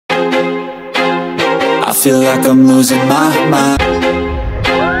feel like I'm losing my mind.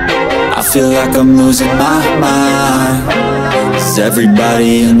 I feel like I'm losing my mind. Is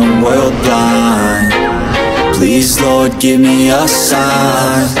everybody in the world blind? Please, Lord, give me a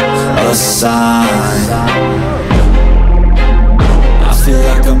sign, a sign. I feel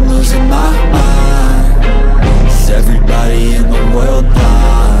like I'm losing my mind. Is everybody in the world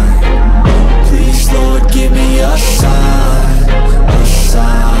blind? Please, Lord, give me a sign, a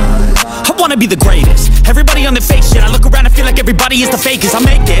sign. I wanna be the greatest. Everybody on the fake shit. I look around and feel like everybody is the fakest. I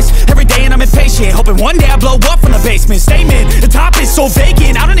make this every day and I'm impatient, hoping one day I blow up from the basement. Statement, the top is so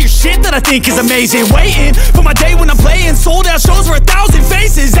vacant. I don't hear shit that I think is amazing. Waiting for my day when I'm playing sold out shows for 1,000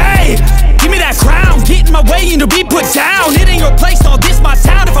 faces. Hey, give me that crown, get in my way and to be put down. It ain't your place, all this my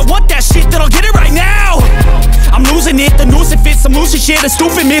town. If I want that shit, then I'll get it right now. I'm losing it, the noose it fits. I'm losing shit, a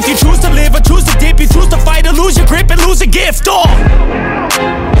stupid myth. You choose to live or choose to dip. You choose to fight or lose your grip and lose a gift.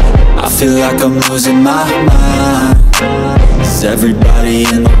 I feel like I'm losing my mind. Is everybody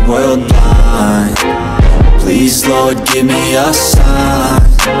in the world blind? Please, Lord, give me a sign,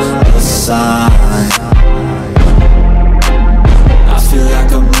 a sign. I feel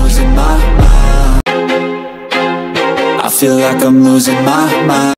like I'm losing my mind. I feel like I'm losing my mind.